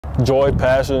joy,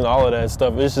 passion, all of that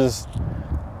stuff. It's just,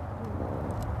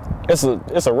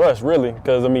 it's a rush, really,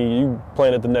 because I mean, you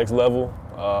playing at the next level.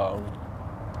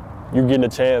 You're getting a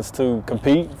chance to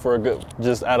compete for a good,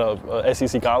 just at a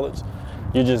SEC college.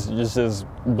 You just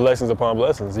blessings upon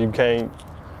blessings. You can't.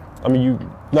 I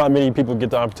mean, not many people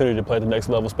get the opportunity to play at the next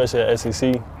level, especially at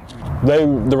SEC.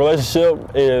 The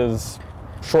relationship is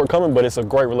shortcoming, but it's a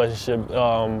great relationship.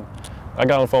 I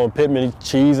got on the phone with Pittman, he's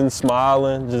cheesing,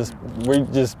 smiling, we're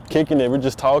just kicking it, we're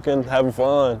just talking, having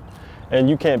fun. And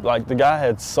you can't, like, the guy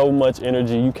had so much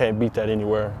energy, you can't beat that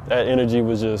anywhere. That energy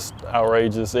was just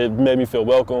outrageous. It made me feel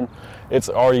welcome. It's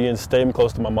already in staying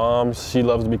close to my mom. She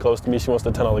loves to be close to me. She wants to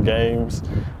attend all the games.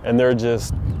 And they're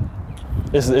just,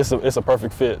 it's a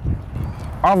perfect fit.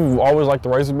 I've always liked the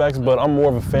Razorbacks, but I'm more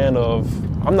of a fan of,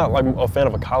 I'm not like a fan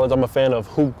of a college, I'm a fan of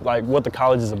what the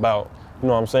college is about. You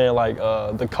know what I'm saying? Like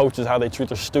the coaches, how they treat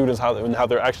their students, how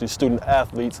they're actually student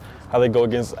athletes, how they go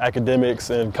against academics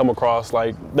and come across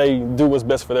like they do what's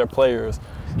best for their players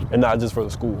and not just for the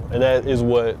school. And that is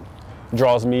what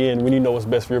draws me in. When you know what's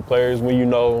best for your players, when you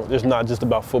know it's not just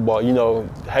about football, you know,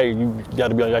 hey, you got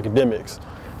to be on your academics.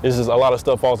 It's just a lot of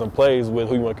stuff falls in place with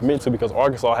who you want to commit to because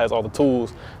Arkansas has all the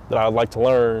tools that I'd like to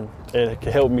learn and it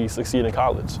can help me succeed in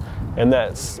college. And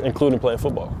that's including playing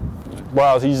football.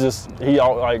 Whereas he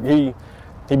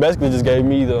basically just gave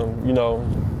me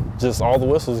just all the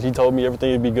whistles. He told me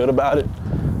everything would be good about it.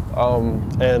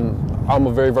 And I'm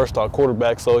a very versatile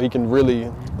quarterback, so he can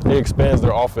really, it expands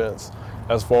their offense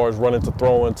as far as running to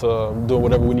throwing to doing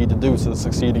whatever we need to do to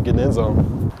succeed and get in the end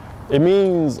zone. It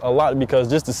means a lot because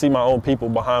just to see my own people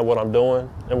behind what I'm doing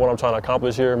and what I'm trying to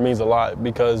accomplish here means a lot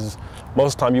because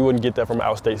most of the time you wouldn't get that from an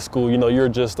out-state school. You know, you're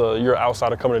just you're an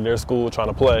outsider coming to their school trying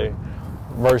to play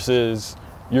versus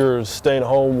you're staying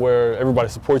home where everybody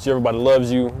supports you, everybody loves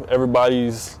you,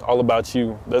 everybody's all about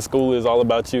you. That school is all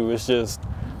about you. It's just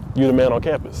you the man on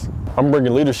campus. I'm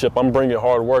bringing leadership, I'm bringing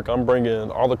hard work, I'm bringing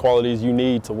all the qualities you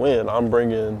need to win. I'm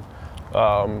bringing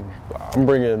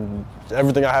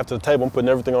everything I have to the table. I'm putting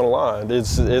everything on the line.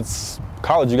 It's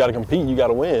college. You got to compete. You got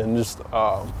to win. Just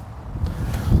hey,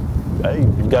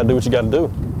 you got to do what you got to do.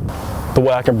 The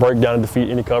way I can break down and defeat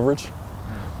any coverage.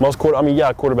 A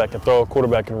quarterback can throw, a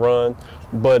quarterback can run,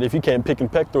 but if you can't pick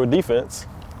and peck through a defense,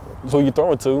 who you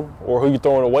throwing to or who you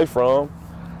throwing away from,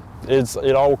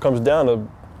 it all comes down to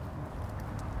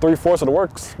 3/4 of the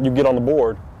works you get on the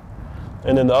board,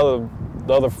 and then the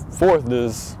other fourth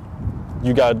is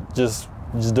you got to just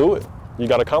do it. You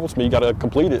got to accomplish it. You got to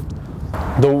complete it.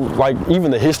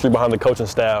 Even the history behind the coaching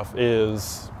staff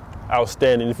is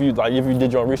outstanding. If you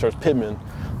did your own research, Pittman,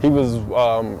 he was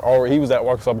at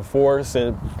Arkansas before,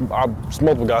 sent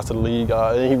multiple guys to the league.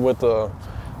 And he went to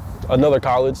another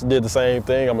college, did the same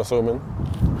thing. I'm assuming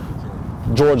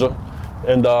Georgia,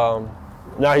 and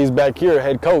now he's back here,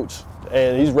 head coach,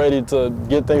 and he's ready to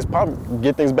get things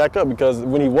back up because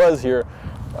when he was here.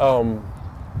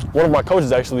 One of my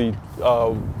coaches actually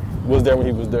was there when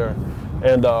he was there,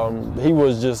 and he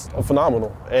was just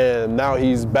phenomenal. And now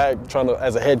he's back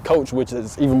as a head coach, which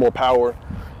is even more power,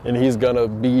 and he's gonna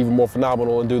be even more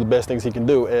phenomenal and do the best things he can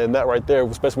do. And that right there,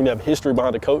 especially when you have history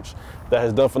behind a coach that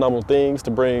has done phenomenal things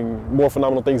to bring more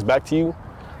phenomenal things back to you,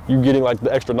 you getting like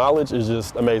the extra knowledge is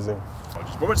just amazing.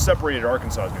 What separated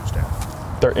Arkansas's new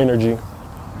staff? Their energy,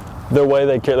 the way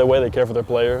they care for their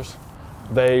players.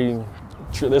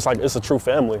 It's a true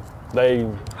family. They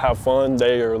have fun,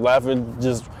 they are laughing,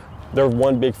 they're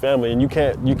one big family, and you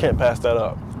can't pass that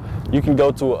up. You can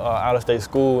go to an out-of-state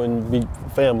school and be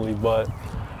family, but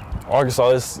Arkansas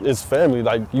is family.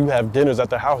 Like, you have dinners at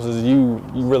their houses, you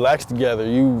relax together,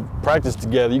 you practice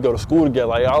together, you go to school together.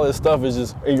 Like, all this stuff is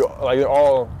just, they're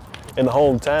all in the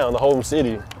hometown, the home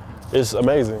city. It's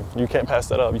amazing. You can't pass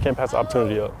that up. You can't pass the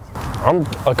opportunity up. I'm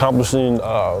accomplishing,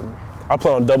 I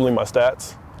plan on doubling my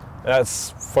stats. That's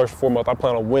first and foremost. I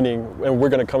plan on winning, and we're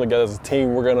gonna come together as a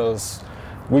team. We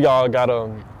all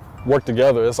gotta work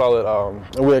together. It's all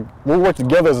that. We work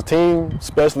together as a team.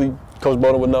 Especially Coach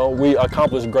Bowden would know. We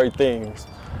accomplish great things,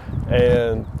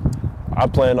 and I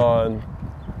plan on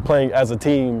playing as a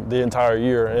team the entire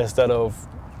year instead of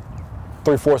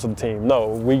 3/4 of the team. No,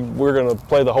 we're gonna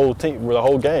play the whole team, the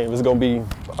whole game. It's gonna be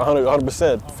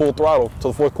 100%, full throttle to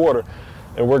the fourth quarter,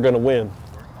 and we're gonna win.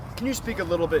 Can you speak a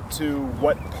little bit to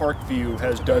what Parkview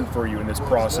has done for you in this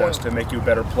process to make you a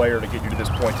better player to get you to this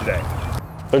point today?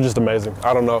 They're just amazing.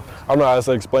 I don't know how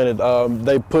to explain it.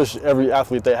 They push every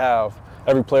athlete they have,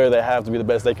 every player they have to be the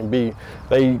best they can be.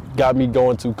 They got me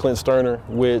going to Clint Sterner,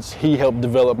 which he helped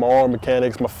develop my arm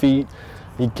mechanics, my feet.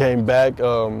 He came back.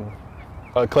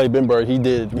 Clay Benberg, he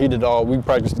did all. We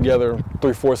practiced together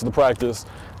 3/4 of the practice,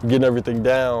 getting everything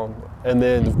down. And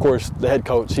then, of course, the head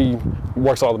coach, he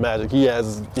works all the magic.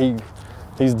 He's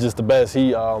just the best.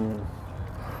 He's done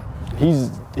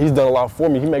a lot for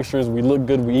me. He makes sure we look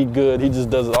good, we eat good. He just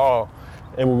does it all.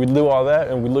 And when we do all that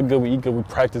and we look good, we eat good, we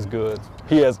practice good.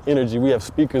 He has energy. We have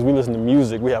speakers. We listen to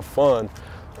music. We have fun.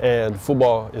 And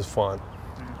football is fun.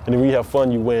 And when you have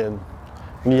fun, you win.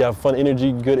 When you have fun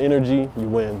energy, good energy, you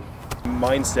win.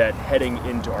 Mindset heading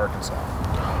into Arkansas.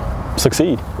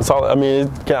 Succeed. That's all. I mean,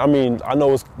 I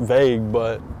know it's vague,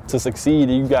 but to succeed,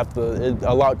 you got to.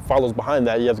 A lot follows behind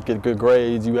that. You have to get good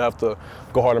grades. You have to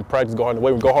go hard in practice, go hard in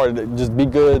the weight, go hard. Just be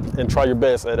good and try your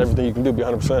best at everything you can do. Be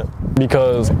 100%.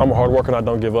 Because I'm a hard worker and I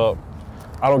don't give up.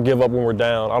 I don't give up when we're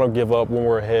down. I don't give up when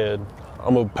we're ahead.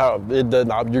 You're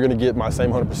going to get my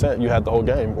same 100% you had the whole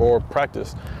game or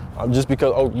practice. Just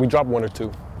because we dropped 1 or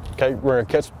 2, okay, we're going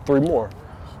to catch 3 more.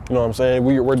 You know what I'm saying?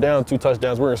 We're down 2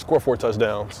 touchdowns. We're going to score 4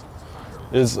 touchdowns.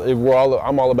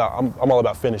 I'm all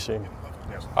about finishing.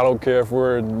 Yes. I don't care if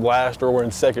we're in last or we're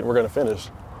in second. We're going to finish.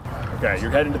 Okay,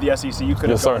 you're heading to the SEC. You could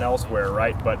have gone elsewhere,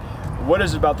 right? But what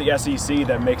is it about the SEC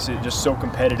that makes it just so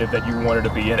competitive that you wanted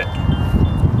to be in it?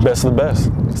 Best of the best.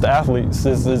 It's the athletes.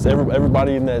 It's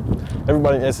everybody in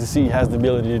the SEC has the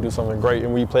ability to do something great.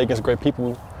 And when you play against great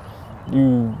people,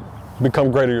 you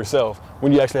become greater yourself.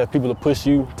 When you actually have people to push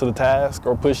you to the task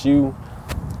or push you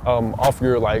off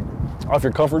your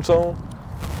comfort zone,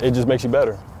 it just makes you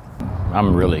better.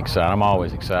 I'm really excited. I'm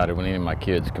always excited when any of my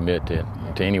kids commit to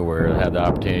anywhere to have the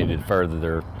opportunity to further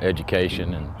their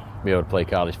education and be able to play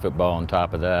college football on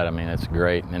top of that. I mean, that's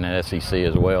great, and the SEC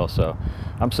as well. So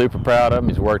I'm super proud of him.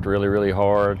 He's worked really, really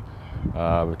hard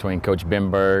between Coach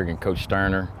Benberg and Coach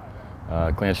Sterner,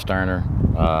 Clint Sterner.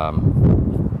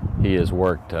 He has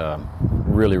worked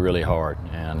really, really hard,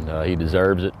 and he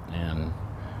deserves it. And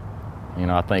you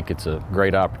know, I think it's a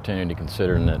great opportunity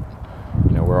considering that,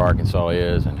 you know, where Arkansas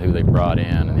is and who they brought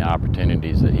in and the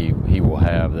opportunities that he will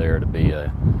have there to be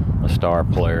a star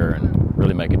player and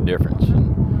really make a difference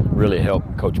and really help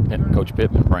Coach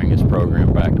Pittman bring his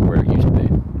program back to where it used to be.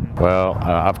 Well,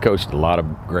 I've coached a lot of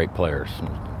great players,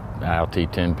 Al T.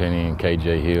 Tenpenny and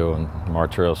KJ Hill and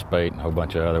Martrell Spate and a whole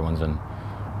bunch of other ones. And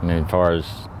I mean, as far as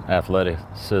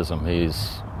athleticism,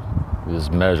 his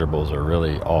measurables are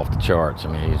really off the charts. I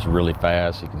mean, he's really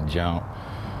fast, he can jump.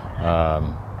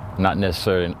 Not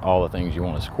necessarily all the things you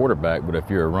want as a quarterback, but if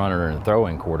you're a runner and a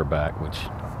throwing quarterback, which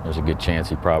there's a good chance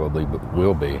he probably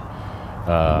will be,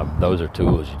 those are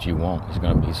tools that you want.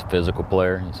 He's a physical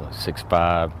player. He's like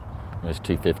 6'5", he's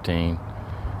 215,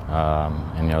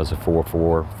 and you know, he's a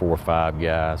 4'4", 4'5"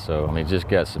 guy. So I mean, he's just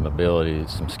got some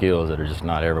abilities, some skills that are just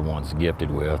not everyone's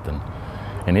gifted with,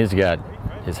 and he's got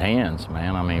his hands,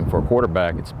 man. I mean, for a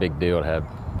quarterback, it's a big deal to have,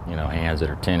 you know, hands that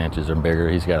are 10 inches or bigger.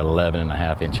 He's got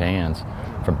 11.5-inch hands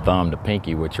from thumb to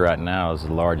pinky, which right now is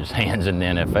the largest hands in the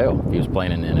NFL. If he was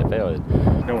playing in the NFL.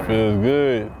 It feels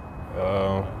good.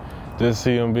 Just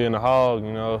see him being a hog,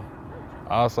 you know.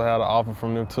 I also had an offer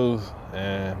from them too,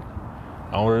 and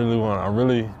I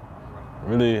really,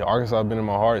 Arkansas been in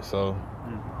my heart, so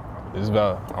it's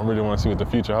about, I really want to see what the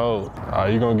future holds.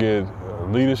 You're going to get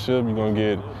leadership, you're going to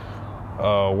get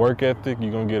work ethic,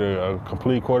 you're going to get a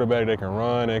complete quarterback that can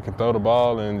run and can throw the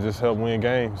ball and just help win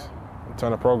games, turn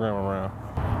the program around.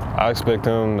 I expect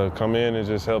him to come in and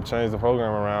just help change the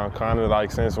program around, kind of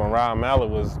like since when Ryan Mallett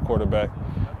was quarterback,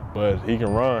 but he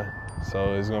can run,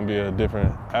 so it's going to be a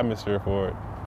different atmosphere for it.